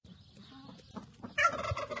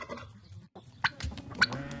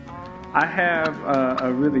I have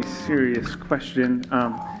a really serious question.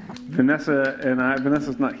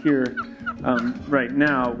 Vanessa's not here right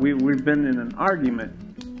now. We've been in an argument,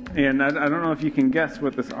 and I don't know if you can guess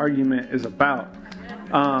what this argument is about.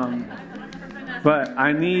 But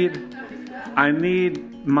I need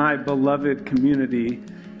my beloved community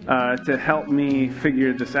to help me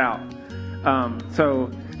figure this out.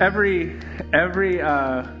 So every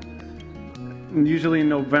usually in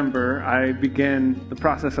November, I begin the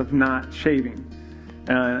process of not shaving.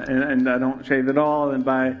 And I don't shave at all. And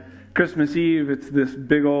by Christmas Eve, it's this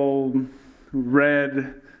big old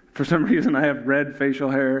red, for some reason I have red facial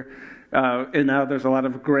hair. And now there's a lot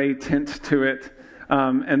of gray tints to it.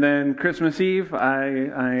 And then Christmas Eve,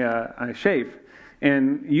 I shave.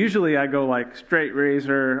 And usually I go like straight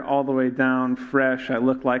razor all the way down, fresh. I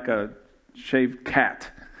look like a shaved cat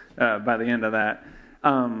by the end of that.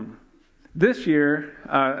 This year,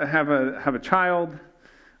 I have a child.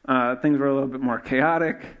 Things were a little bit more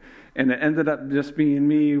chaotic, and it ended up just being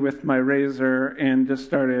me with my razor and just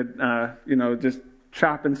started, just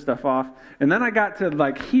chopping stuff off. And then I got to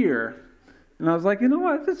like here, and I was like, you know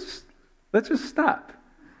what? Let's just stop.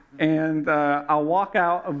 And I'll walk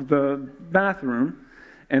out of the bathroom,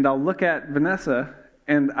 and I'll look at Vanessa,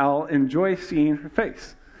 and I'll enjoy seeing her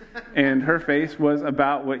face. And her face was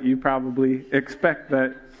about what you probably expect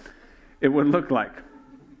that it would look like.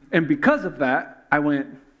 And because of that, I went,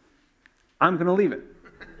 I'm going to leave it.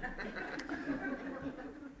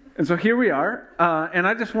 And so here we are. And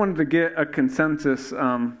I just wanted to get a consensus.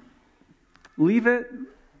 Leave it.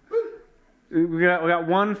 We got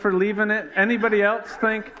one for leaving it. Anybody else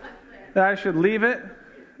think that I should leave it?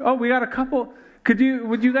 Oh, we got a couple. Would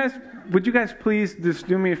you guys please just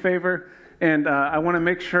do me a favor? And I want to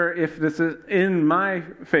make sure if this is in my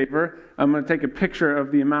favor, I'm going to take a picture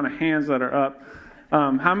of the amount of hands that are up.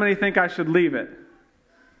 How many think I should leave it?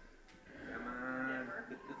 Come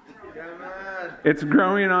on. It's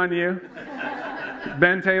growing on you.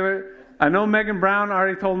 Ben Taylor, I know Megan Brown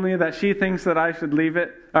already told me that she thinks that I should leave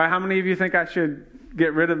it. All right, how many of you think I should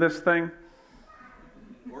get rid of this thing?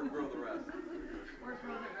 Or grow the rest.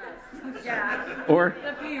 Yeah. Or?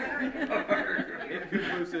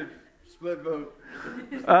 Inconclusive. Split vote.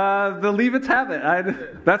 The leave-its have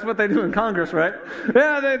it. That's what they do in Congress, right?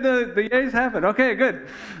 Yeah, the yeas have it. Okay, good.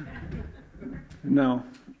 No,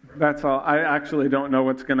 that's all. I actually don't know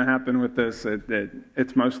what's going to happen with this.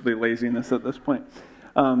 It's mostly laziness at this point.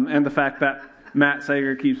 And the fact that Matt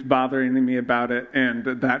Sager keeps bothering me about it, and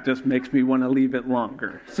that just makes me want to leave it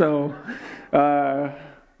longer. So,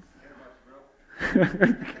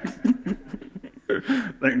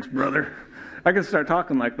 thanks, brother. I can start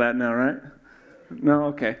talking like that now, right? No?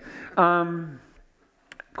 Okay.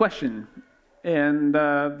 Question. And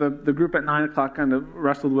the group at 9 o'clock kind of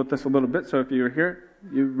wrestled with this a little bit, so if you were here,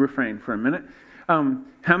 you refrain for a minute.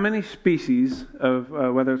 How many species of,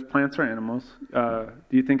 whether it's plants or animals, do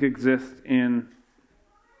you think exist in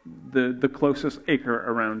the closest acre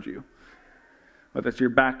around you? Whether it's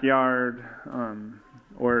your backyard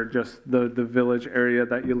or just the village area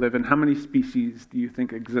that you live in. How many species do you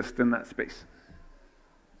think exist in that space?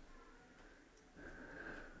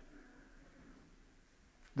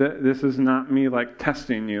 This is not me like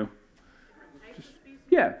testing you.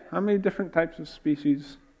 Yeah, how many different types of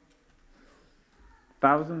species?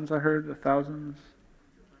 Thousands, I heard, thousands.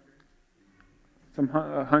 Some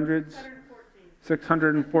hundreds.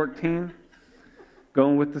 614.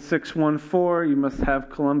 Going with the 614, you must have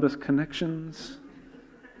Columbus connections.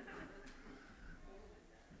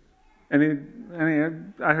 Any?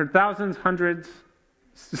 I heard thousands, hundreds,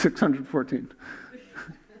 614.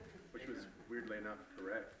 Which was weirdly enough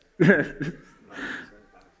correct.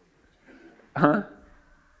 Huh?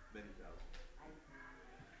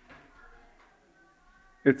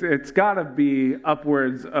 It's got to be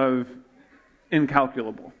upwards of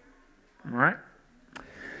incalculable. All right?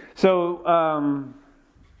 So,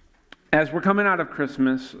 as we're coming out of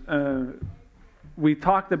Christmas, we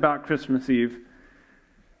talked about Christmas Eve,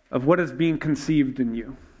 of what is being conceived in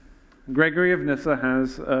you. Gregory of Nyssa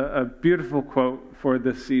has a beautiful quote for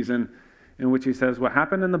this season in which he says, what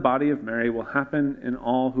happened in the body of Mary will happen in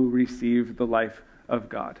all who receive the life of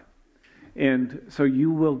God. And so you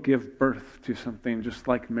will give birth to something just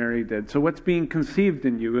like Mary did. So what's being conceived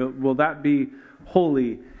in you? Will that be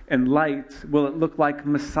holy and light? Will it look like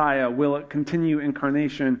Messiah? Will it continue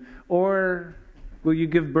incarnation? Or will you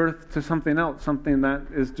give birth to something else, something that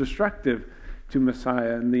is destructive to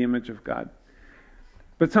Messiah and the image of God?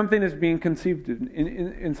 But something is being conceived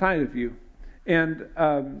inside of you. And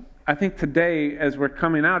I think today, as we're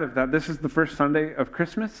coming out of that, this is the first Sunday of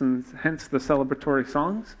Christmas, and hence the celebratory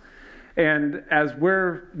songs. And as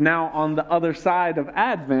we're now on the other side of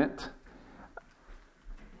Advent,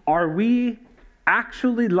 are we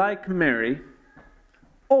actually like Mary,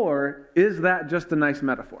 or is that just a nice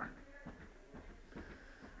metaphor?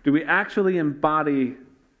 Do we actually embody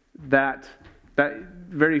that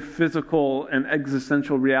very physical and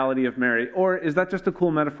existential reality of Mary, or is that just a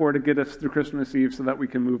cool metaphor to get us through Christmas Eve so that we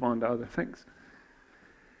can move on to other things?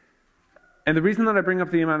 And the reason that I bring up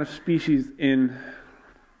the amount of species in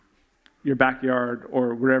your backyard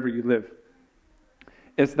or wherever you live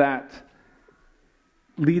is that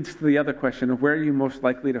leads to the other question of where are you most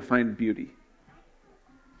likely to find beauty?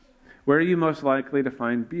 Where are you most likely to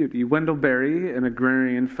find beauty? Wendell Berry, an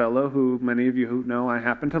agrarian fellow who many of you who know I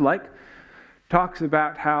happen to like, talks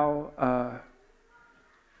about how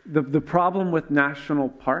the problem with national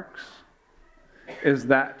parks is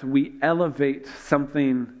that we elevate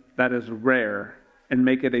something that is rare and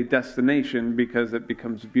make it a destination because it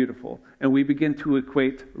becomes beautiful. And we begin to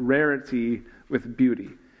equate rarity with beauty.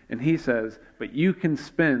 And he says, but you can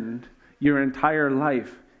spend your entire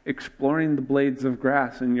life exploring the blades of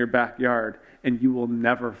grass in your backyard, and you will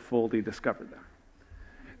never fully discover them.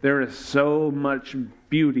 There is so much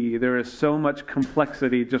beauty, there is so much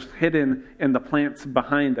complexity just hidden in the plants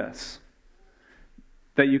behind us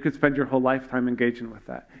that you could spend your whole lifetime engaging with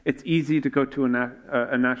that. It's easy to go to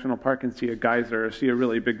a national park and see a geyser or see a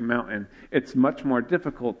really big mountain. It's much more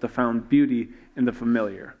difficult to find beauty in the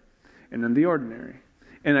familiar and in the ordinary.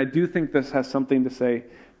 And I do think this has something to say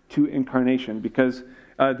to Incarnation, because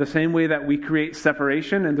the same way that we create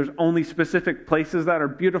separation, and there's only specific places that are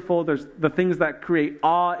beautiful, there's the things that create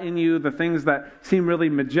awe in you, the things that seem really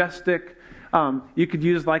majestic. You could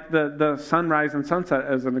use like the sunrise and sunset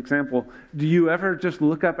as an example. Do you ever just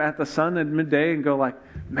look up at the sun at midday and go like,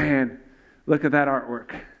 man, look at that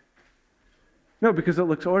artwork? No, because it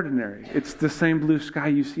looks ordinary. It's the same blue sky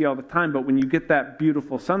you see all the time, but when you get that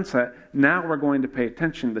beautiful sunset, now we're going to pay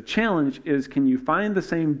attention. The challenge is, can you find the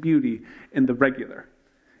same beauty in the regular,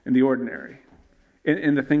 in the ordinary,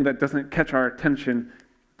 in the thing that doesn't catch our attention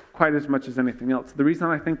quite as much as anything else? The reason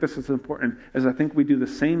I think this is important is I think we do the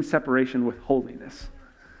same separation with holiness.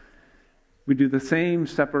 We do the same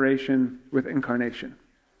separation with Incarnation,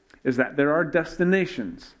 is that there are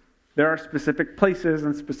destinations. There are specific places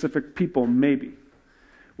and specific people, maybe,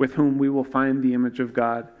 with whom we will find the image of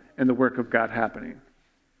God and the work of God happening.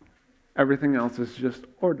 Everything else is just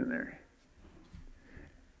ordinary.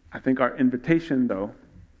 I think our invitation, though,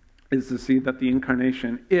 is to see that the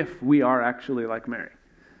Incarnation, if we are actually like Mary,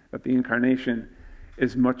 that the Incarnation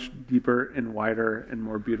is much deeper and wider and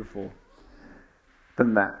more beautiful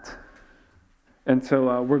than that. And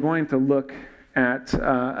so we're going to look at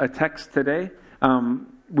a text today.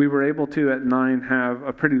 We were able to, at 9, have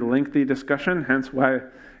a pretty lengthy discussion, hence why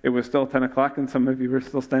it was still 10 o'clock and some of you were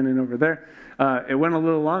still standing over there. It went a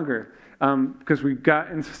little longer because we got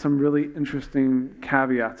into some really interesting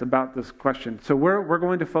caveats about this question. So we're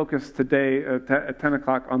going to focus today at 10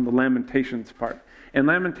 o'clock on the Lamentations part. And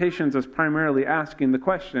Lamentations is primarily asking the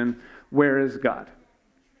question, where is God?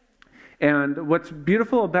 And what's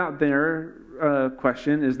beautiful about their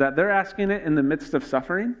question is that they're asking it in the midst of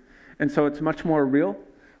suffering, and so it's much more real.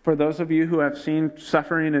 For those of you who have seen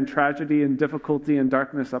suffering and tragedy and difficulty and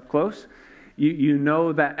darkness up close, you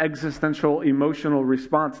know that existential emotional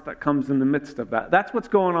response that comes in the midst of that. That's what's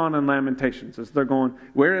going on in Lamentations, is they're going,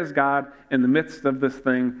 where is God in the midst of this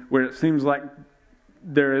thing where it seems like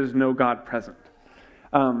there is no God present?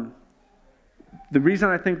 The reason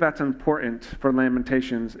I think that's important for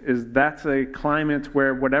Lamentations is that's a climate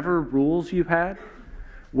where whatever rules you had,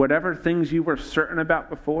 whatever things you were certain about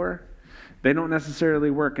before, they don't necessarily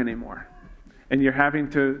work anymore. And you're having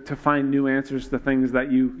to find new answers to things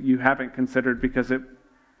that you haven't considered because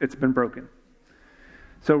it's been broken.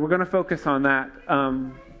 So we're going to focus on that.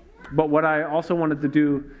 But what I also wanted to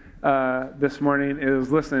do this morning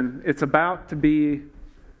is, listen, it's about to be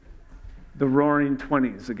the Roaring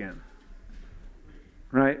 20s again.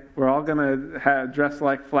 Right? We're all going to dress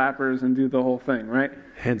like flappers and do the whole thing, right?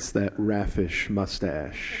 Hence that raffish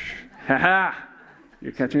mustache. Ha-ha!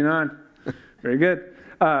 You're catching on. Very good.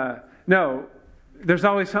 No, there's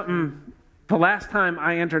always something. The last time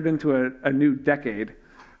I entered into a new decade,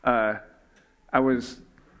 I was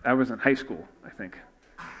in high school, I think.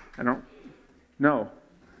 I don't know.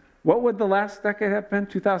 What would the last decade have been?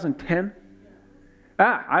 2010?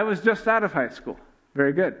 I was just out of high school.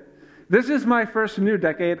 Very good. This is my first new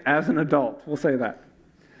decade as an adult. We'll say that.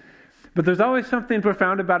 But there's always something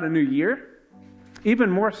profound about a new year,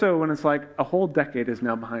 even more so when it's like a whole decade is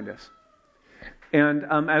now behind us. And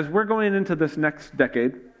as we're going into this next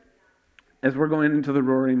decade, as we're going into the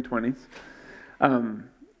Roaring 20s,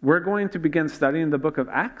 we're going to begin studying the book of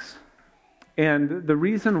Acts. And the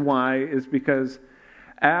reason why is because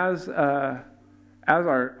as our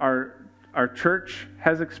church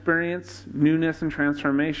has experienced newness and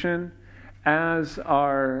transformation, as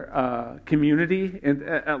our community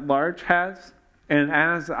at large has, and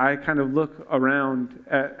as I kind of look around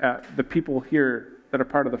at the people here that are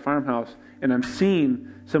part of the farmhouse, and I'm seeing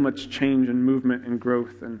so much change and movement and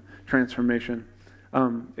growth and transformation,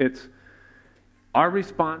 it's our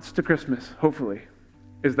response to Christmas, hopefully,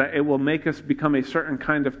 is that it will make us become a certain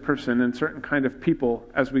kind of person and certain kind of people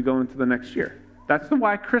as we go into the next year. That's the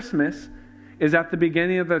why Christmas is at the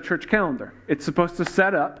beginning of the church calendar. It's supposed to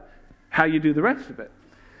set up how you do the rest of it.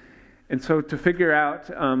 And so to figure out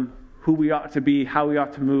who we ought to be, how we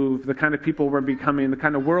ought to move, the kind of people we're becoming, the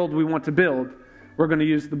kind of world we want to build, we're going to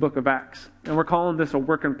use the book of Acts. And we're calling this a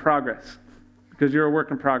work in progress, because you're a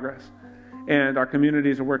work in progress. And our community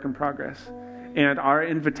is a work in progress. And our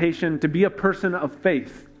invitation to be a person of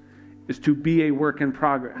faith is to be a work in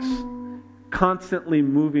progress, constantly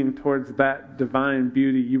moving towards that divine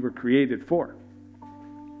beauty you were created for.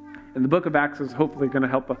 And the book of Acts is hopefully going to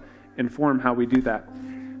help inform how we do that.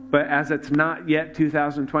 But as it's not yet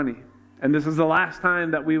 2020, and this is the last time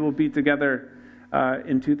that we will be together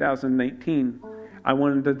in 2019, I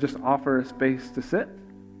wanted to just offer a space to sit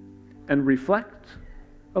and reflect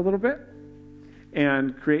a little bit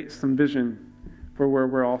and create some vision for where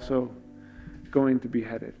we're also going to be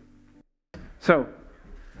headed. So,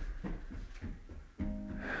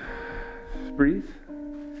 just breathe.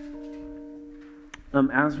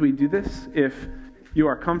 As we do this, if you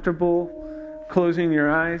are comfortable closing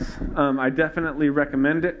your eyes, I definitely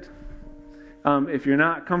recommend it. If you're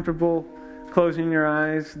not comfortable closing your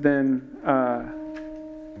eyes, then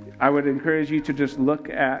I would encourage you to just look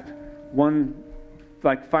at one,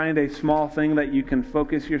 like find a small thing that you can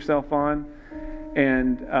focus yourself on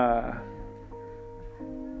and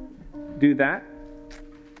do that.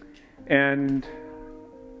 And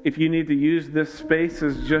if you need to use this space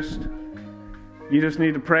as you just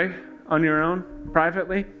need to pray on your own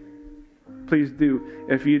privately, please do.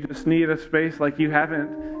 If you just need a space, like you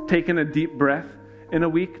haven't taken a deep breath in a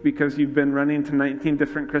week because you've been running to 19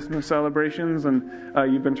 different Christmas celebrations and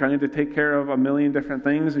you've been trying to take care of a million different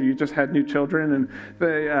things, or you just had new children and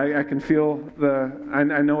I can feel I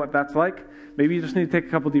know what that's like. Maybe you just need to take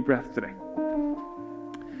a couple deep breaths today.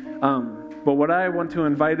 But what I want to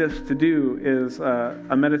invite us to do is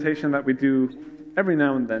a meditation that we do every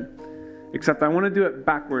now and then, except I want to do it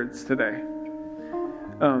backwards today.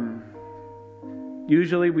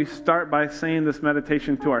 Usually we start by saying this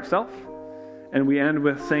meditation to ourselves, and we end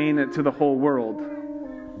with saying it to the whole world.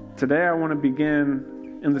 Today I want to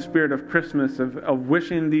begin in the spirit of Christmas, of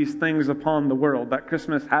wishing these things upon the world, that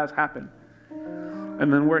Christmas has happened,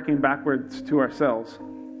 and then working backwards to ourselves.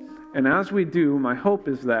 And as we do, my hope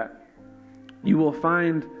is that you will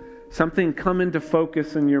find something come into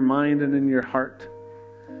focus in your mind and in your heart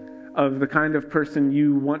of the kind of person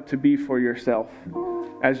you want to be for yourself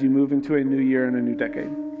as you move into a new year and a new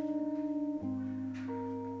decade.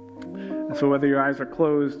 And so whether your eyes are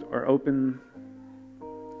closed or open,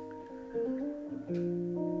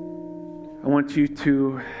 I want you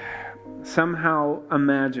to somehow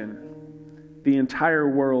imagine the entire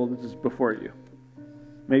world is before you.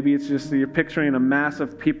 Maybe it's just that you're picturing a mass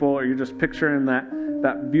of people, or you're just picturing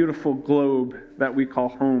that beautiful globe that we call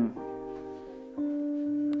home.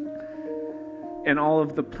 And all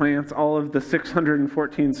of the plants, all of the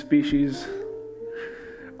 614 species,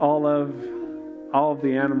 all of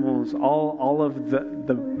the animals, all of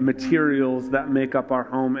the materials that make up our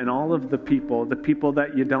home, and all of the people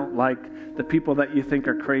that you don't like, the people that you think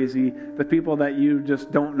are crazy, the people that you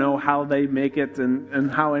just don't know how they make it and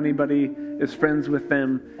how anybody is friends with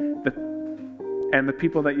them, and the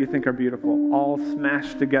people that you think are beautiful, all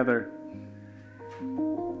smashed together.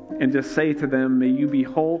 And just say to them, may you be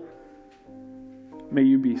whole, may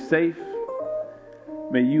you be safe,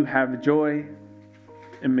 may you have joy,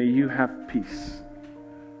 and may you have peace.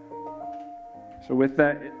 So with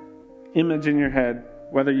that image in your head,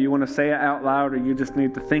 whether you want to say it out loud or you just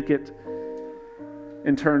need to think it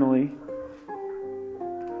internally,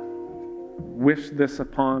 wish this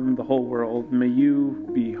upon the whole world. May you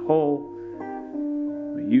be whole,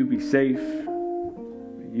 may you be safe,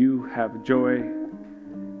 may you have joy,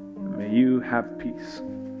 and may you have peace.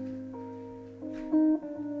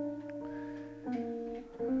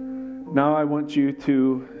 Now I want you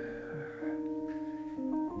to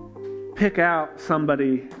pick out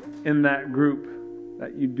somebody in that group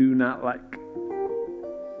that you do not like.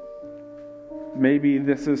 Maybe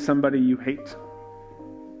this is somebody you hate.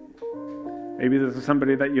 Maybe this is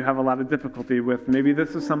somebody that you have a lot of difficulty with. Maybe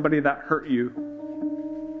this is somebody that hurt you.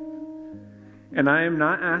 And I am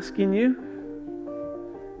not asking you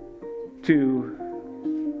to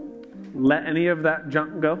let any of that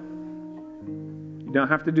junk go. You don't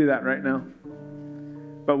have to do that right now.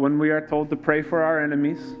 But when we are told to pray for our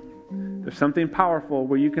enemies, there's something powerful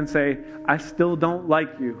where you can say, I still don't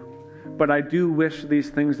like you, but I do wish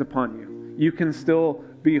these things upon you. You can still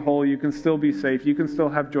be whole. You can still be safe. You can still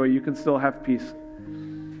have joy. You can still have peace.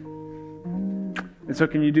 And so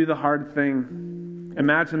can you do the hard thing?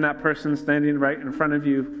 Imagine that person standing right in front of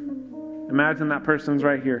you. Imagine that person's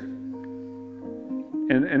right here.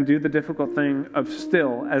 And do the difficult thing of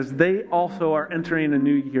still, as they also are entering a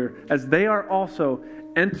new year, as they are also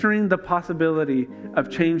entering the possibility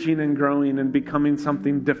of changing and growing and becoming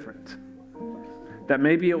something different, that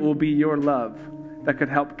maybe it will be your love that could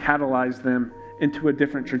help catalyze them into a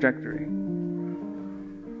different trajectory.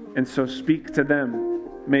 And so speak to them.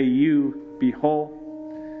 May you be whole.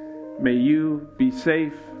 May you be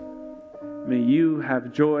safe. May you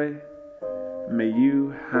have joy. May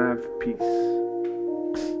you have peace.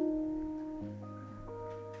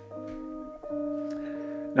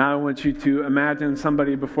 Now I want you to imagine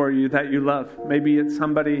somebody before you that you love. Maybe it's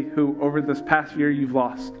somebody who over this past year you've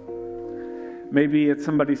lost. Maybe it's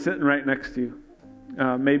somebody sitting right next to you.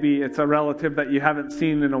 Maybe it's a relative that you haven't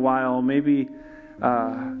seen in a while. Maybe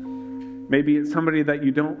it's somebody that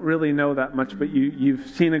you don't really know that much, but you've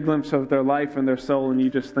seen a glimpse of their life and their soul, and you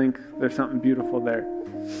just think there's something beautiful there.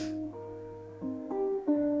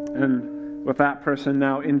 And with that person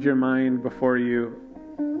now in your mind before you,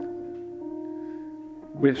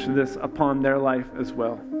 wish this upon their life as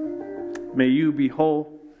well. May you be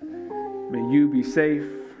whole. May you be safe.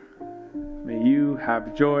 May you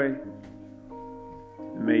have joy.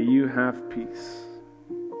 And may you have peace.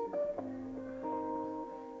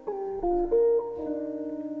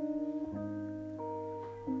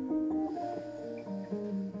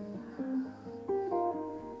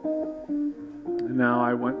 And now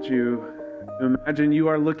I want you to imagine you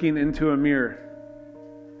are looking into a mirror.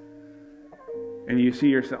 And you see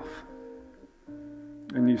yourself.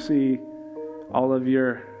 And you see all of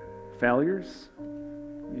your failures.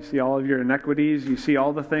 You see all of your inequities. You see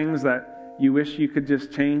all the things that you wish you could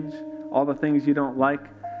just change. All the things you don't like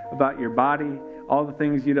about your body. All the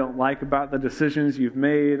things you don't like about the decisions you've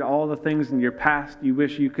made. All the things in your past you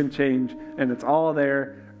wish you can change. And it's all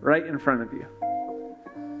there right in front of you.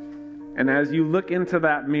 And as you look into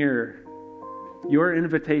that mirror, your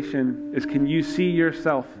invitation is, can you see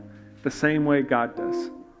yourself the same way God does?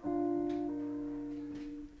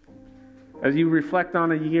 As you reflect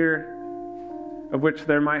on a year of which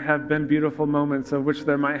there might have been beautiful moments, of which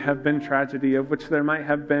there might have been tragedy, of which there might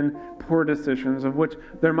have been poor decisions, of which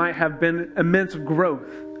there might have been immense growth,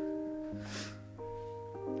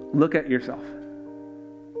 look at yourself.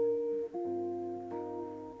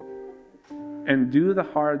 And do the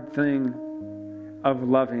hard thing of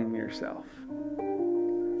loving yourself.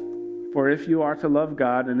 For if you are to love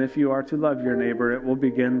God and if you are to love your neighbor, it will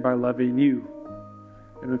begin by loving you.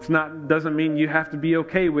 And doesn't mean you have to be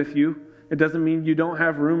okay with you. It doesn't mean you don't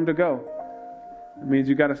have room to go. It means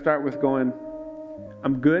you got to start with going,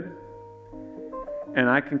 I'm good, and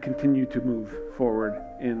I can continue to move forward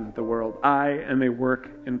in the world. I am a work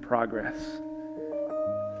in progress.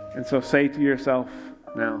 And so say to yourself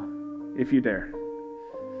now, if you dare,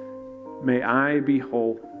 may I be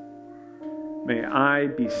whole. May I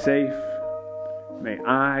be safe. May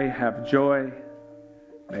I have joy.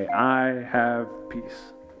 May I have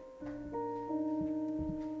peace.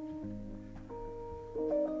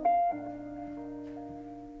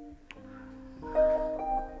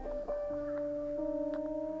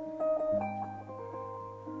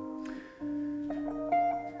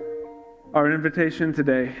 Our invitation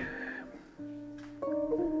today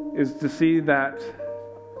is to see that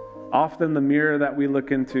often the mirror that we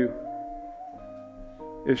look into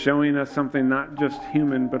is showing us something not just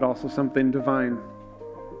human, but also something divine.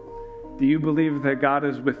 Do you believe that God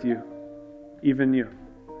is with you, even you?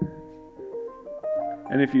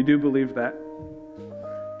 And if you do believe that,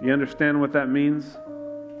 do you understand what that means?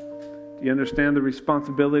 Do you understand the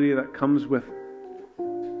responsibility that comes with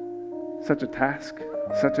such a task,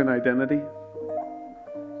 such an identity?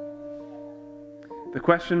 The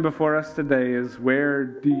question before us today is, where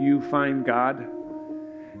do you find God?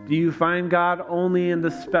 Do you find God only in the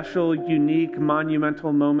special, unique,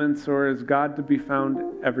 monumental moments, or is God to be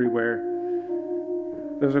found everywhere?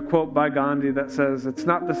 There's a quote by Gandhi that says, it's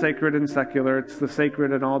not the sacred and secular, it's the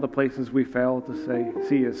sacred in all the places we fail to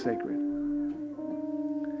see as sacred.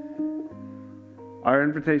 Our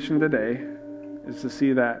invitation today is to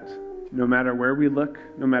see that no matter where we look,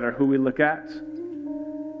 no matter who we look at,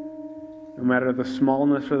 no matter the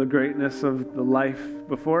smallness or the greatness of the life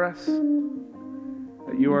before us,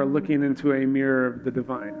 that you are looking into a mirror of the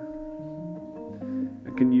divine.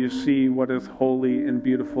 And can you see what is holy and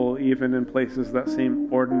beautiful even in places that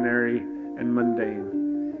seem ordinary and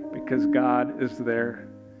mundane? Because God is there,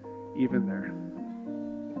 even there.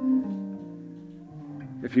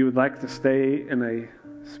 If you would like to stay in a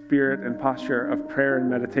spirit and posture of prayer and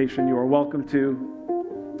meditation, you are welcome to.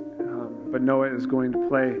 But Noah is going to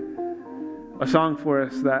play a song for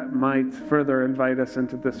us that might further invite us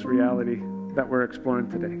into this reality that we're exploring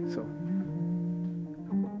today. So,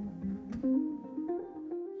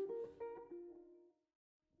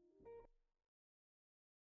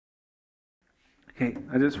 okay,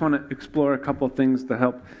 I just want to explore a couple things to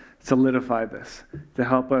help solidify this, to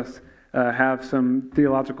help us have some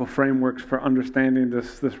theological frameworks for understanding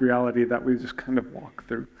this reality that we just kind of walk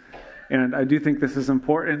through. And I do think this is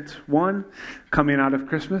important. One, coming out of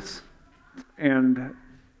Christmas and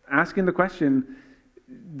asking the question,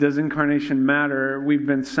 does incarnation matter? We've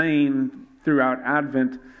been saying throughout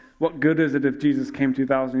Advent, what good is it if Jesus came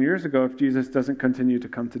 2,000 years ago if Jesus doesn't continue to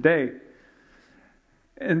come today?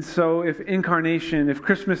 And so if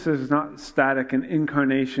Christmas is not static and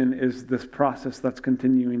incarnation is this process that's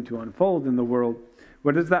continuing to unfold in the world,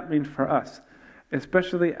 what does that mean for us?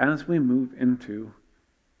 Especially as we move into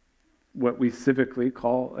what we civically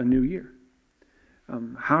call a new year.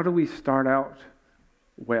 How do we start out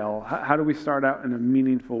well? How do we start out in a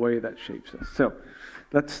meaningful way that shapes us? So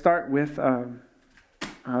let's start with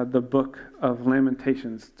the book of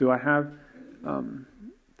Lamentations. Do I have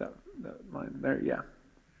that line there? Yeah.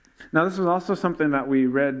 Now, this is also something that we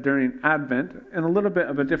read during Advent in a little bit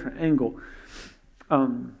of a different angle.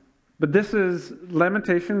 But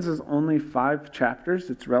Lamentations is only 5 chapters.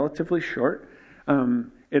 It's relatively short.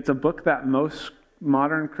 It's a book that most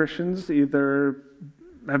modern Christians either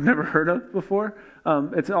have never heard of before.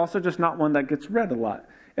 It's also just not one that gets read a lot.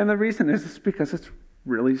 And the reason is because it's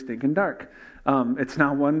really stinking dark. It's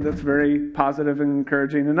not one that's very positive and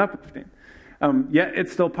encouraging and uplifting. Yet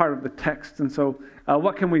it's still part of the text. And so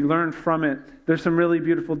what can we learn from it? There's some really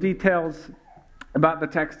beautiful details about the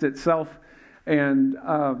text itself and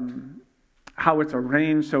how it's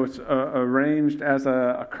arranged. So it's arranged as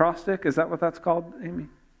an acrostic. Is that what that's called, Amy?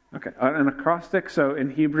 Okay, an acrostic. So in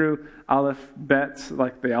Hebrew, aleph, bet,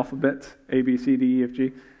 like the alphabet, A, B, C, D, E, F,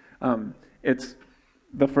 G. It's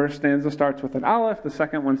the first stanza starts with an aleph, the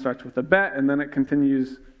second one starts with a bet, and then it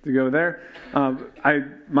continues to go there.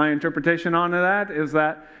 My interpretation on that is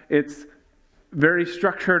that it's very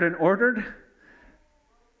structured and ordered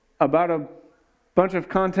about a bunch of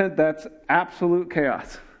content that's absolute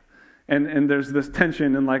chaos. And there's this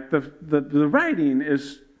tension, and like the writing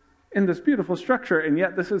is in this beautiful structure, and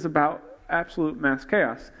yet this is about absolute mass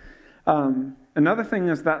chaos. Another thing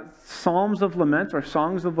is that psalms of lament or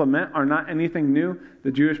songs of lament are not anything new.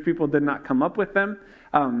 The Jewish people did not come up with them.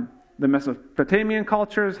 The Mesopotamian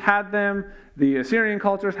cultures had them. The Assyrian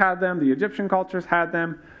cultures had them. The Egyptian cultures had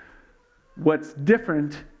them. What's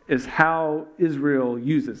different is how Israel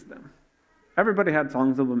uses them. Everybody had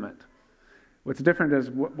songs of lament. What's different is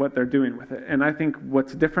what they're doing with it. And I think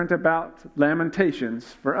what's different about Lamentations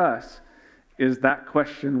for us is that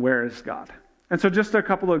question, where is God? And so just a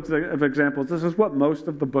couple of examples. This is what most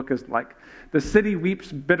of the book is like. The city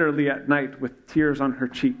weeps bitterly at night with tears on her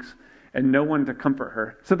cheeks and no one to comfort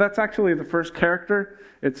her. So that's actually the first character.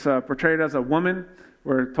 It's portrayed as a woman.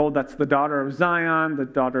 We're told that's the daughter of Zion, the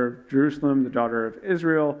daughter of Jerusalem, the daughter of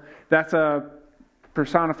Israel. That's a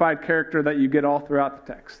personified character that you get all throughout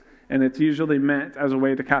the text. And it's usually meant as a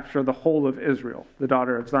way to capture the whole of Israel, the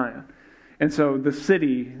daughter of Zion. And so the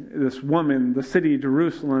city, this woman, the city,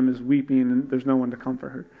 Jerusalem, is weeping and there's no one to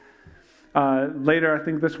comfort her. Later, I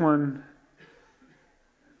think this one...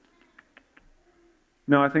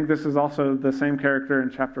 No, I think this is also the same character in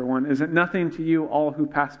chapter 1. Is it nothing to you, all who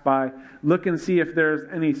pass by? Look and see if there's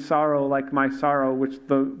any sorrow like my sorrow, which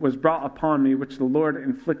was brought upon me, which the Lord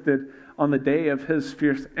inflicted on the day of his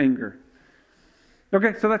fierce anger.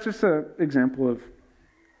 Okay, so that's just an example of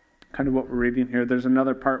kind of what we're reading here. There's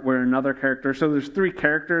another part where another character... So there's 3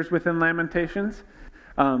 characters within Lamentations.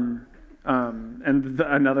 Another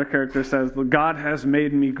character says, God has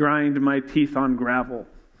made me grind my teeth on gravel.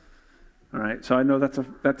 All right, so I know that's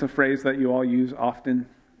a phrase that you all use often.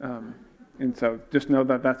 And so just know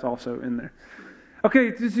that that's also in there.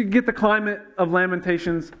 Okay, just to get the climate of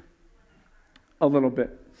Lamentations a little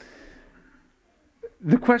bit.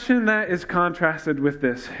 The question that is contrasted with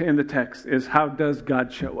this in the text is, how does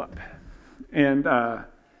God show up? And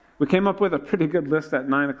we came up with a pretty good list at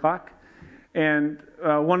 9 o'clock. And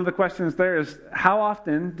one of the questions there is, how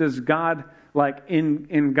often does God, like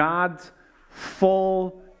in God's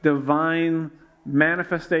full divine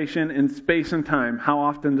manifestation in space and time, how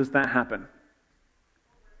often does that happen?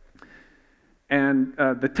 And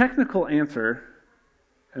the technical answer,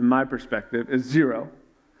 in my perspective, is 0.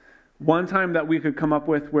 One time that we could come up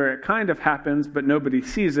with where it kind of happens, but nobody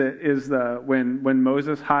sees it, is when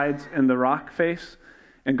Moses hides in the rock face,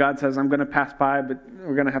 and God says, I'm going to pass by, but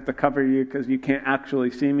we're going to have to cover you because you can't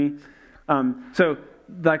actually see me. So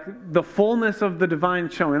like the fullness of the divine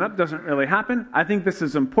showing up doesn't really happen. I think this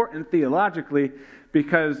is important theologically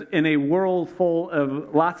because in a world full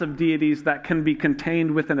of lots of deities that can be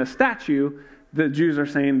contained within a statue, the Jews are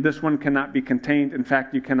saying this one cannot be contained. In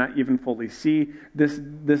fact, you cannot even fully see this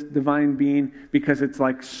divine being because it's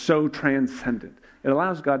like so transcendent. It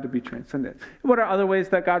allows God to be transcendent. What are other ways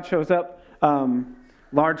that God shows up?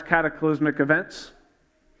 Large cataclysmic events.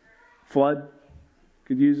 Flood.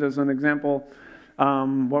 Could use as an example.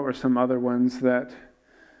 What were some other ones that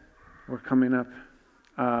were coming up?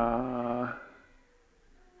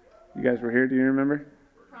 You guys were here, do you remember?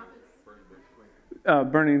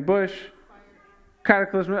 Burning bush.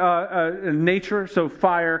 Cataclysm, nature, so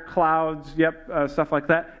fire, clouds, stuff like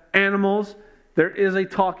that. Animals, there is a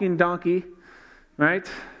talking donkey, right?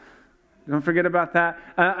 Don't forget about that.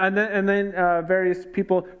 And then various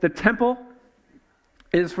people. The temple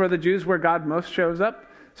is for the Jews where God most shows up.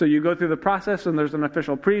 So you go through the process and there's an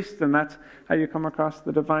official priest, and that's how you come across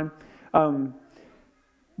the divine.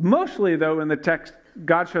 Mostly, though, in the text,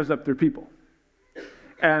 God shows up through people.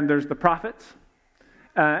 And there's the prophets.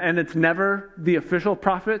 And it's never the official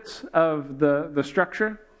prophets of the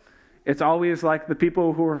structure. It's always like the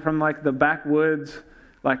people who are from like the backwoods,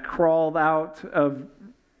 like crawled out of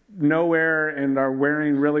nowhere and are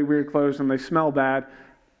wearing really weird clothes and they smell bad.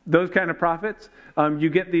 Those kind of prophets. You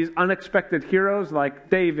get these unexpected heroes like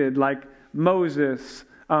David, like Moses,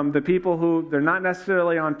 the people who they're not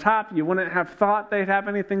necessarily on top. You wouldn't have thought they'd have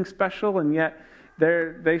anything special, and yet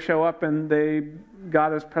they show up and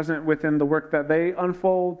God is present within the work that they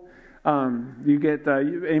unfold. You get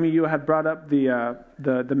Amy. You had brought up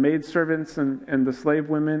the maidservants and the slave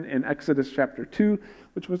women in Exodus chapter 2,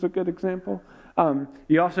 which was a good example.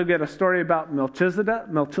 You also get a story about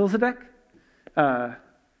Melchizedek,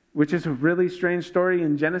 which is a really strange story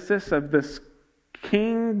in Genesis of this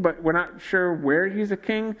king, but we're not sure where he's a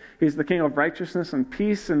king. He's the king of righteousness and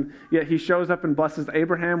peace, and yet he shows up and blesses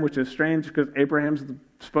Abraham, which is strange because Abraham's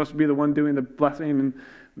supposed to be the one doing the blessing, and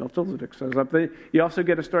Melchizedek shows up. You also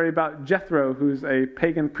get a story about Jethro, who's a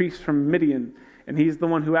pagan priest from Midian, and he's the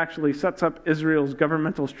one who actually sets up Israel's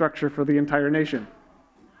governmental structure for the entire nation.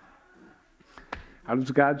 How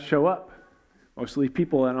does God show up? Mostly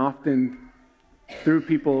people, and often through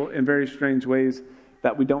people in very strange ways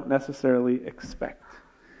that we don't necessarily expect.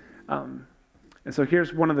 And so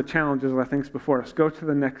here's one of the challenges I think is before us. Go to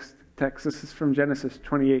the next text. This is from Genesis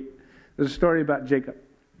 28. There's a story about Jacob.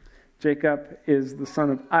 Jacob is the son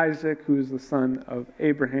of Isaac, who is the son of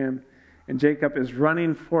Abraham. And Jacob is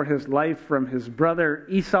running for his life from his brother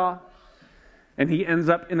Esau. And he ends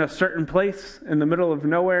up in a certain place in the middle of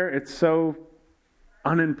nowhere. It's so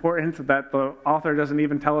unimportant that the author doesn't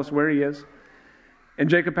even tell us where he is. And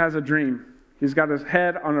Jacob has a dream. He's got his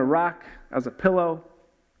head on a rock as a pillow,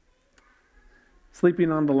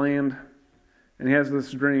 sleeping on the land. And he has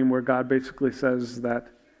this dream where God basically says that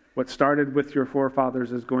what started with your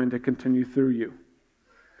forefathers is going to continue through you.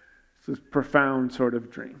 It's this profound sort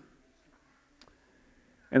of dream.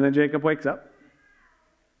 And then Jacob wakes up.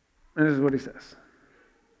 And this is what he says.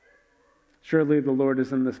 Surely the Lord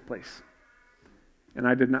is in this place. And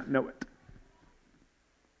I did not know it.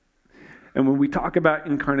 And when we talk about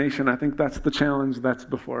incarnation, I think that's the challenge that's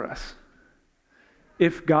before us.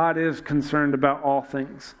 If God is concerned about all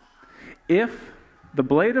things, if the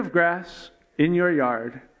blade of grass in your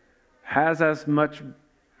yard has as much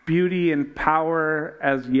beauty and power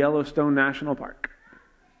as Yellowstone National Park,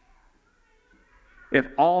 if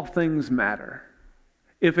all things matter,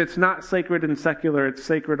 if it's not sacred and secular, it's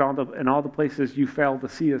sacred in all the places you fail to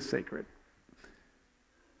see as sacred,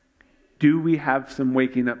 do we have some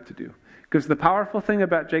waking up to do? Because the powerful thing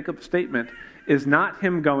about Jacob's statement is not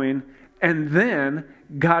him going, and then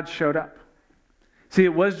God showed up. See,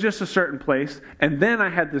 it was just a certain place, and then I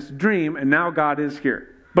had this dream, and now God is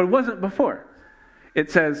here. But it wasn't before. It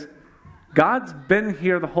says, God's been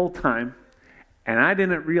here the whole time, and I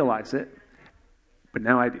didn't realize it, but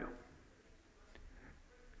now I do.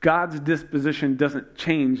 God's disposition doesn't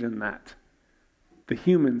change in that. The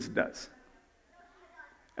human's does.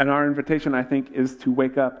 And our invitation, I think, is to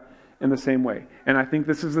wake up in the same way. And I think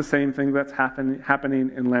this is the same thing that's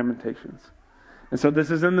happening in Lamentations. And so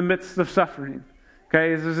this is in the midst of suffering.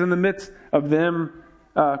 Okay, this is in the midst of them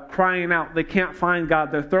crying out. They can't find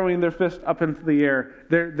God. They're throwing their fist up into the air.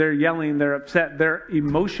 They're yelling. They're upset. They're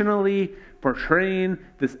emotionally portraying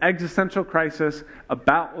this existential crisis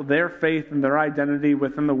about their faith and their identity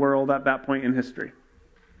within the world at that point in history.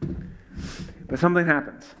 But something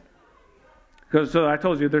happens. So I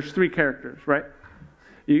told you there's three characters, right?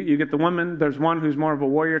 You get the woman. There's one who's more of a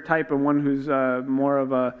warrior type and one who's more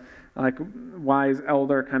of a wise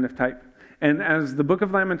elder kind of type. And as the book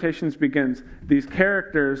of Lamentations begins, these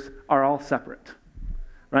characters are all separate,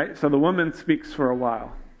 right? So the woman speaks for a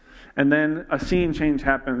while. And then a scene change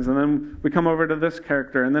happens. And then we come over to this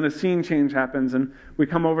character. And then a scene change happens. And we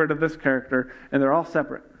come over to this character. And they're all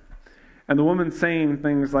separate. And the woman's saying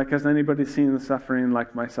things like, has anybody seen the suffering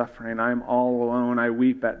like my suffering? I'm all alone. I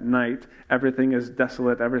weep at night. Everything is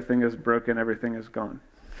desolate. Everything is broken. Everything is gone.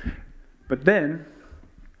 But then,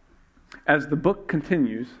 as the book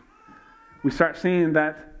continues, we start seeing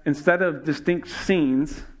that instead of distinct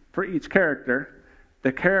scenes for each character,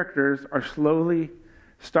 the characters are slowly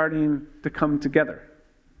starting to come together.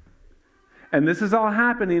 And this is all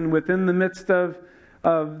happening within the midst of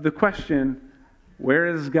the question, where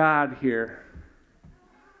is God here?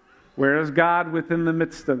 Where is God within the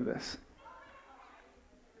midst of this?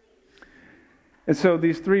 And so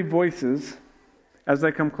these three voices, as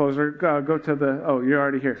they come closer, go to the, oh, you're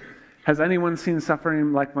already here. Has anyone seen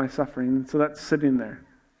suffering like my suffering? And so that's sitting there.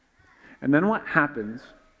 And then what happens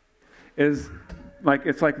is,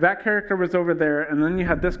 it's like that character was over there, and then you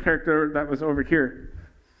had this character that was over here.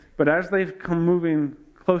 But as they've come moving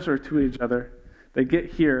closer to each other, they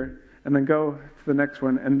get here, and then go to the next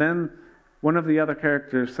one. And then one of the other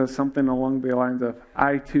characters says something along the lines of,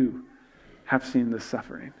 I too have seen this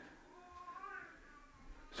suffering.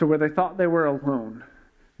 So where they thought they were alone,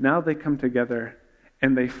 now they come together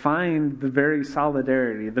and they find the very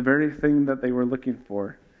solidarity, the very thing that they were looking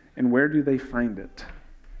for. And where do they find it?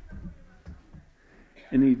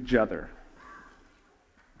 In each other.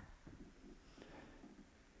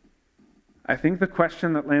 I think the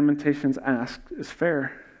question that Lamentations asked is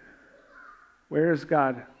fair. Where is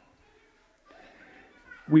God?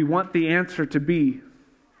 We want the answer to be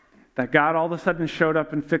that God all of a sudden showed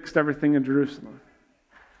up and fixed everything in Jerusalem.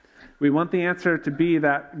 We want the answer to be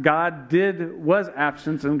that God was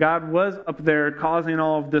absent and God was up there causing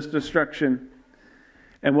all of this destruction.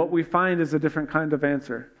 And what we find is a different kind of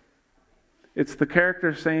answer. It's the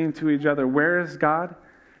characters saying to each other, where is God?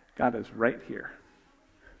 God is right here.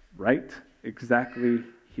 Right exactly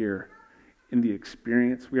here in the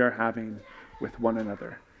experience we are having with one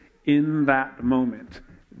another. In that moment,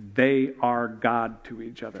 they are God to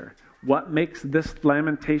each other. What makes this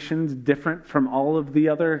Lamentations different from all of the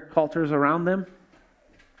other cultures around them?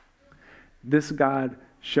 This God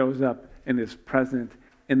shows up and is present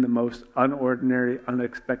in the most unordinary,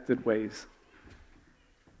 unexpected ways.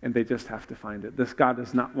 And they just have to find it. This God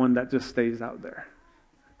is not one that just stays out there.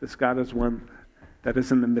 This God is one that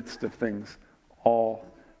is in the midst of things all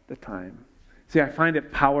the time. See, I find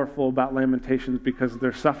it powerful about Lamentations because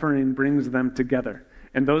their suffering brings them together.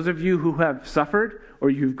 And those of you who have suffered or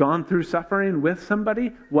you've gone through suffering with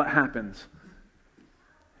somebody, what happens?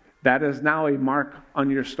 That is now a mark on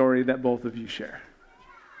your story that both of you share.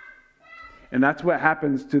 And that's what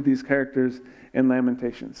happens to these characters in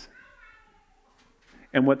Lamentations.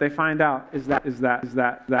 And what they find out is that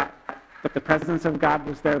the presence of God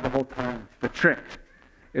was there the whole time. The trick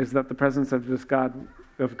is that the presence of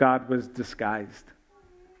God was disguised.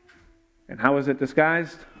 And how was it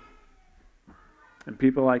disguised? In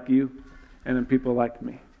people like you and in people like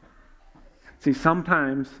me. See,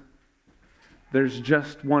 sometimes there's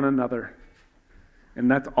just one another.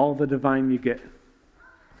 And that's all the divine you get.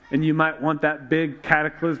 And you might want that big,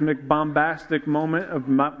 cataclysmic, bombastic moment of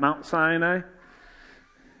Mount Sinai.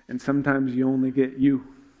 And sometimes you only get you.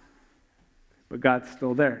 But God's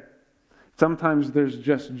still there. Sometimes there's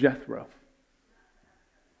just Jethro.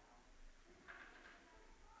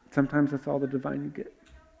 Sometimes that's all the divine you get.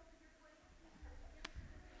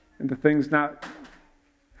 And the thing's not,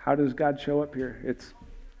 how does God show up here? It's,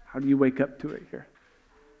 how do you wake up to it here?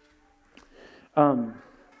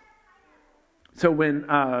 So when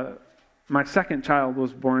my second child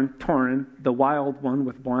was born, Torin, the wild one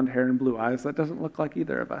with blonde hair and blue eyes, that doesn't look like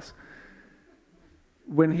either of us.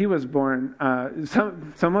 When he was born,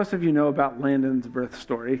 so most of you know about Landon's birth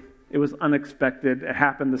story. It was unexpected. It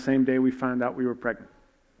happened the same day we found out we were pregnant.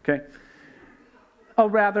 Okay? A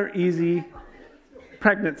rather easy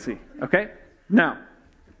pregnancy. Okay? Now,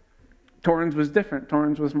 Torin's was different.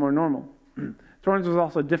 Torin's was more normal. Torin's was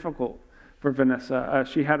also difficult for Vanessa.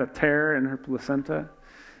 She had a tear in her placenta.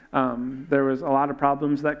 There was a lot of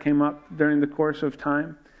problems that came up during the course of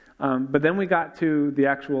time. But then we got to the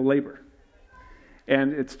actual labor.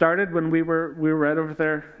 And it started when we were right over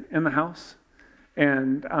there in the house.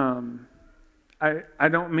 And I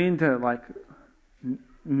don't mean to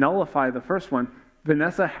nullify the first one.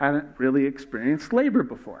 Vanessa hadn't really experienced labor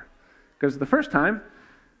before. Because the first time,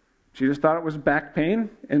 she just thought it was back pain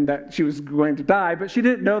and that she was going to die, but she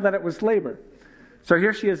didn't know that it was labor. So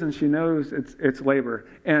here she is, and she knows it's labor.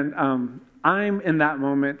 And I'm in that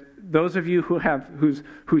moment. Those of you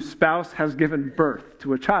whose spouse has given birth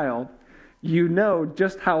to a child, you know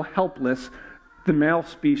just how helpless the male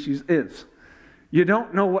species is. You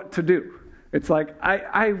don't know what to do. It's like,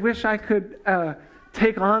 I wish I could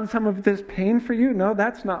take on some of this pain for you. No,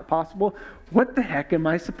 that's not possible. What the heck am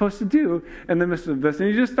I supposed to do in the midst of this? And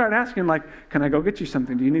you just start asking, can I go get you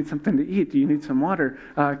something? Do you need something to eat? Do you need some water?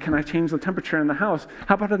 Can I change the temperature in the house?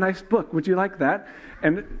 How about a nice book? Would you like that?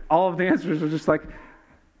 And all of the answers are just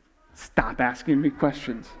stop asking me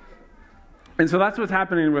questions. And so that's what's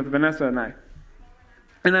happening with Vanessa and I.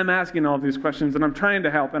 And I'm asking all of these questions, and I'm trying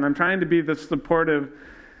to help, and I'm trying to be the supportive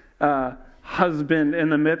husband in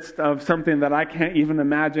the midst of something that I can't even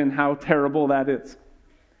imagine how terrible that is.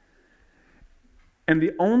 And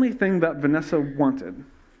the only thing that Vanessa wanted,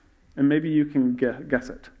 and maybe you can guess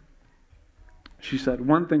it, she said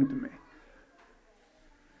one thing to me.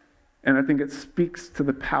 And I think it speaks to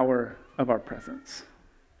the power of our presence.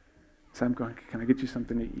 So I'm going, can I get you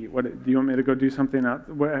something to eat? Do you want me to go do something out?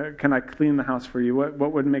 Can I clean the house for you?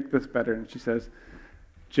 What would make this better? And she says,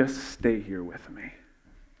 just stay here with me.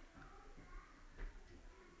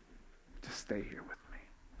 Just stay here with me.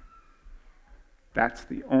 That's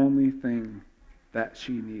the only thing that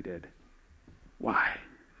she needed. Why?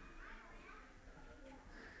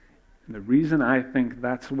 And the reason I think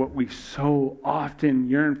that's what we so often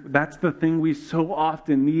yearn for, that's the thing we so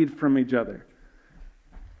often need from each other,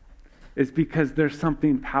 is because there's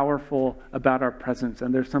something powerful about our presence.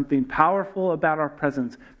 And there's something powerful about our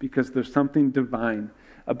presence because there's something divine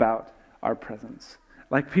about our presence.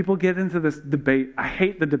 People get into this debate. I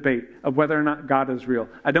hate the debate of whether or not God is real.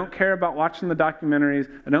 I don't care about watching the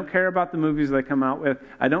documentaries. I don't care about the movies they come out with.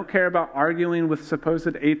 I don't care about arguing with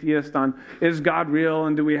supposed atheists on, is God real,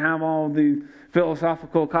 and do we have all the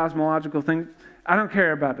philosophical, cosmological things? I don't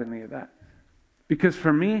care about any of that. Because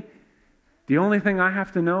for me, the only thing I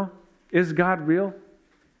have to know, is God real?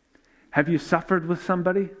 Have you suffered with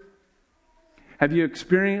somebody? Have you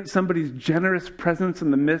experienced somebody's generous presence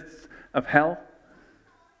in the midst of hell?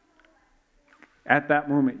 At that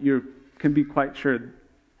moment, you can be quite sure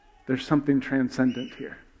there's something transcendent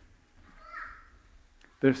here.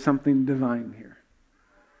 There's something divine here.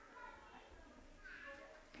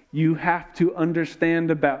 You have to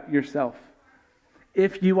understand about yourself.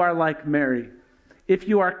 If you are like Mary, if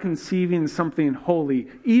you are conceiving something holy,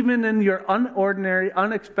 even in your unordinary,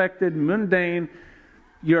 unexpected, mundane,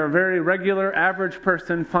 you're a very regular, average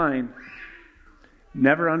person, fine.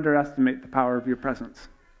 Never underestimate the power of your presence.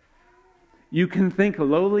 You can think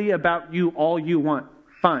lowly about you all you want.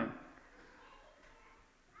 Fine.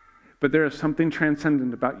 But there is something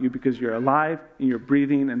transcendent about you because you're alive and you're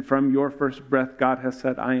breathing, and from your first breath, God has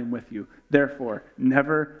said, I am with you. Therefore,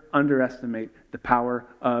 never underestimate the power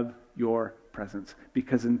of your presence.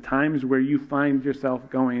 Because in times where you find yourself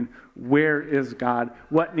going, where is God?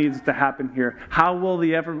 What needs to happen here? How will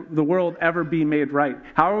the world ever be made right?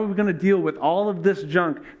 How are we going to deal with all of this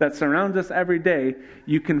junk that surrounds us every day?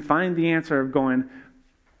 You can find the answer of going,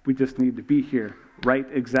 we just need to be here, right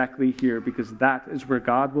exactly here, because that is where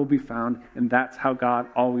God will be found, and that's how God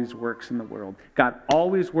always works in the world. God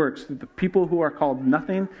always works through the people who are called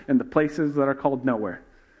nothing and the places that are called nowhere.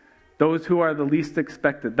 Those who are the least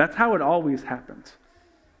expected. That's how it always happens.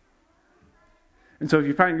 And so if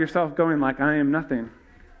you find yourself going I am nothing,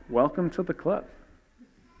 welcome to the club.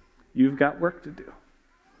 You've got work to do.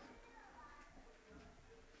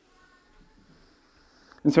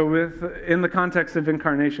 And so in the context of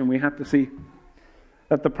incarnation, we have to see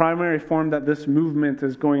that the primary form that this movement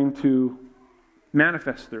is going to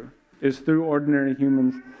manifest through is through ordinary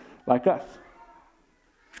humans like us.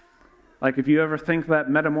 If you ever think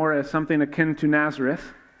that Metamora is something akin to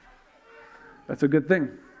Nazareth, that's a good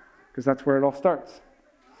thing, because that's where it all starts.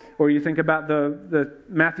 Or you think about the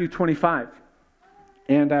Matthew 25,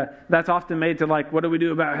 and that's often made to what do we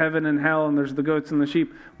do about heaven and hell, and there's the goats and the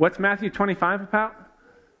sheep. What's Matthew 25 about?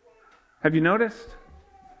 Have you noticed?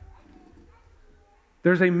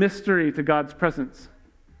 There's a mystery to God's presence,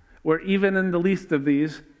 where even in the least of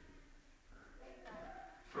these,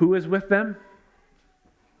 who is with them?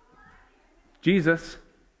 Jesus.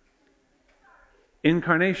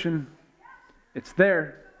 Incarnation. It's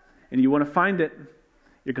there. and you want to find it,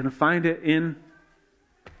 you're going to find it in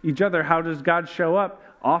each other. How does God show up?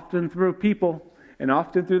 Often through people, and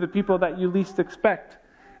often through the people that you least expect.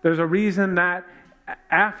 There's a reason that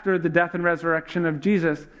after the death and resurrection of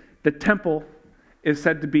Jesus, the temple is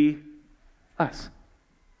said to be us.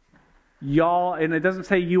 Y'all, and it doesn't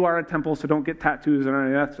say you are a temple, so don't get tattoos and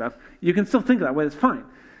any of that stuff. You can still think that way, it's fine.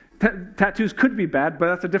 Tattoos could be bad, but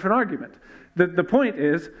that's a different argument. The point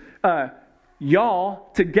is,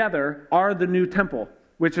 y'all together are the new temple,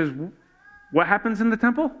 which is what happens in the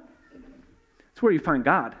temple? It's where you find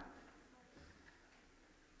God.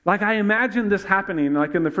 Like, I imagine this happening,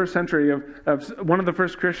 like in the first century of one of the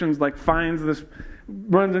first Christians, like finds this,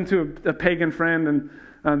 runs into a pagan friend,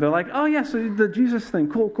 and they're like, oh yeah, so the Jesus thing,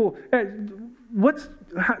 cool. Hey,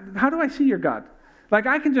 how do I see your God? Like,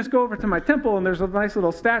 I can just go over to my temple, and there's a nice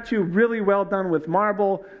little statue, really well done with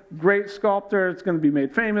marble, great sculptor, it's going to be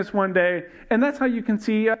made famous one day, and that's how you can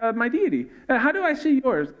see my deity. How do I see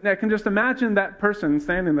yours? And I can just imagine that person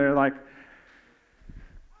standing there like,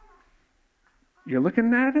 you're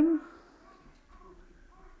looking at him?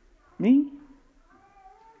 Me?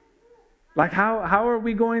 Like, how are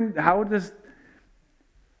we going,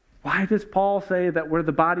 why does Paul say that we're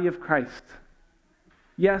the body of Christ?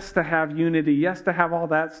 Yes, to have unity, yes, to have all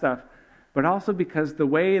that stuff, but also because the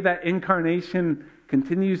way that incarnation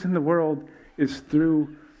continues in the world is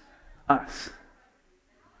through us.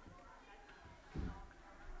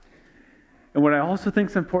 And what I also think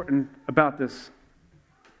is important about this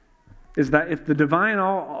is that if the divine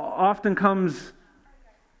often comes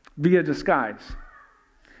via disguise,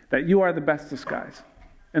 that you are the best disguise.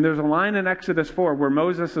 And there's a line in Exodus 4 where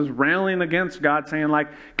Moses is railing against God, saying like,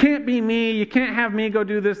 can't be me, you can't have me go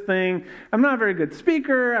do this thing. I'm not a very good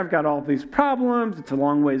speaker, I've got all these problems, it's a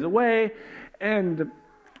long ways away. And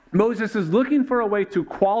Moses is looking for a way to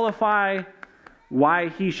qualify why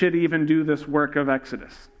he should even do this work of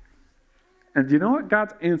Exodus. And do you know what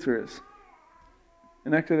God's answer is?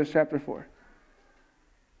 In Exodus chapter 4.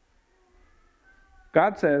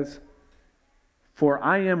 God says, for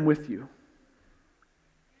I am with you.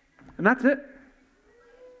 And that's it.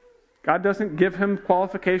 God doesn't give him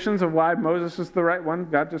qualifications of why Moses is the right one.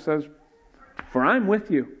 God just says, for I'm with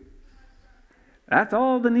you. That's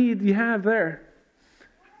all the need you have there.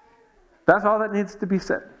 That's all that needs to be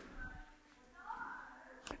said.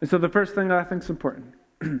 And so the first thing that I think is important.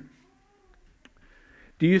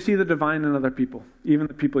 Do you see the divine in other people, even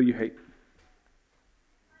the people you hate?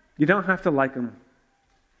 You don't have to like them.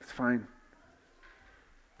 It's fine.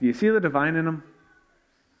 Do you see the divine in them?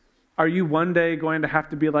 Are you one day going to have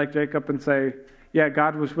to be like Jacob and say, yeah,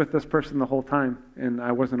 God was with this person the whole time, and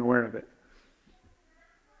I wasn't aware of it?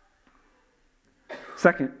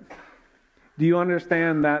 Second, do you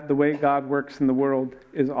understand that the way God works in the world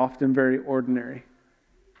is often very ordinary?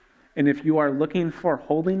 And if you are looking for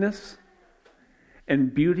holiness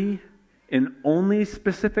and beauty in only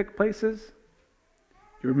specific places,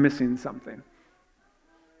 you're missing something.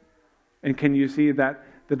 And can you see that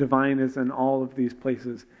the divine is in all of these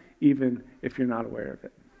places, even if you're not aware of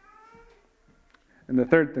it? And the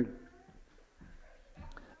third thing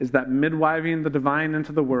is that midwiving the divine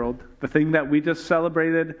into the world, the thing that we just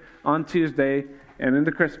celebrated on Tuesday and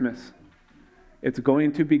into Christmas, it's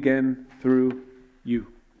going to begin through you.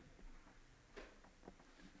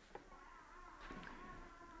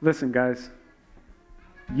 Listen, guys,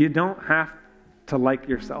 you don't have to like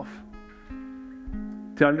yourself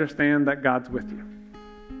to understand that God's with you.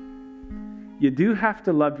 You do have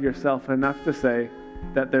to love yourself enough to say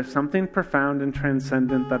that there's something profound and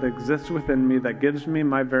transcendent that exists within me that gives me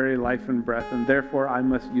my very life and breath, and therefore I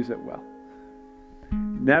must use it well.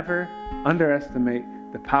 Never underestimate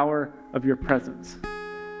the power of your presence.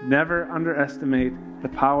 Never underestimate the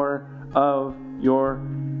power of your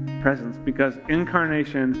presence, because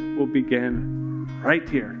incarnation will begin right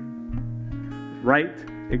here. Right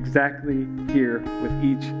exactly here with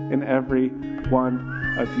each and every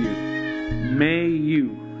one of you. May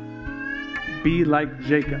you be like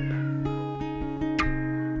Jacob.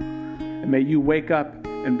 And may you wake up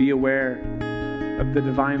and be aware of the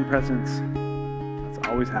divine presence that's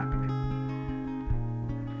always happening.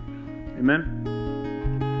 Amen?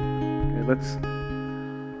 Okay, let's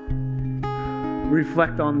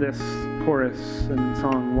reflect on this chorus and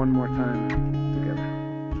song one more time together.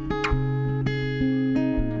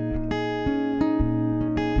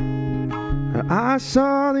 I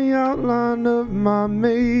saw the outline of my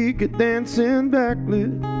Maker dancing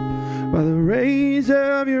backlit by the rays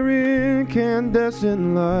of your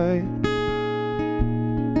incandescent light.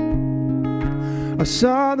 I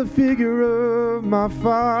saw the figure of my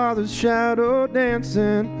Father's shadow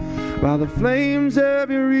dancing by the flames of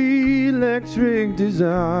your electric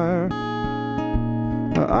desire.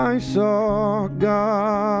 I saw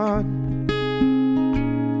God.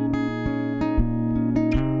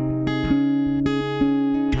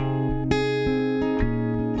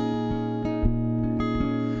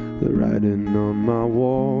 The writing on my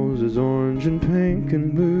walls is orange and pink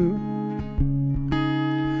and blue.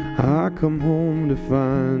 I come home to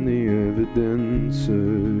find the evidence of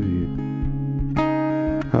you.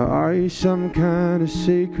 Are you some kind of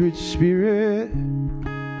sacred spirit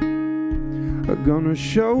gonna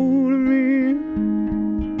show to me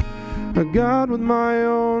a God with my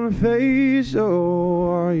own face? Oh,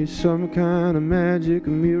 are you some kind of magic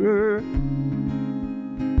mirror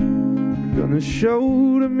gonna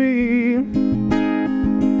show to me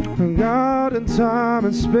a God in time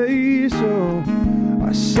and space? Oh,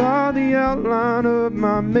 I saw the outline of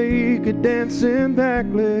my maker dancing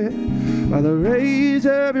backlit by the rays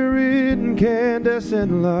of your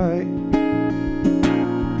incandescent light.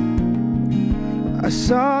 I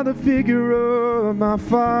saw the figure of my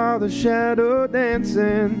father's shadow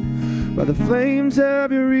dancing by the flames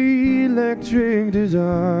of your electric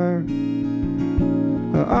desire.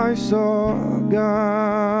 I saw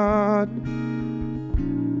God.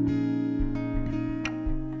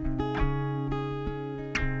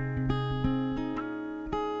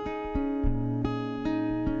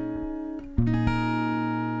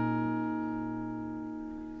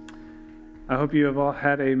 I hope you have all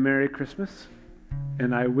had a Merry Christmas,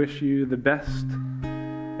 and I wish you the best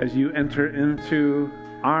as you enter into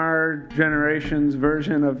our generation's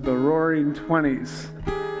version of the Roaring 20s.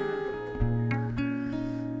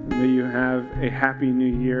 May you have a happy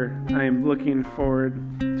new year. I am looking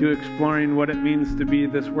forward to exploring what it means to be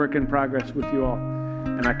this work in progress with you all,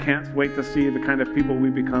 and I can't wait to see the kind of people we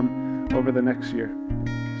become over the next year.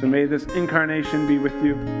 So may this incarnation be with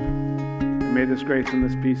you, and may this grace and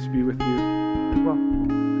this peace be with you as well.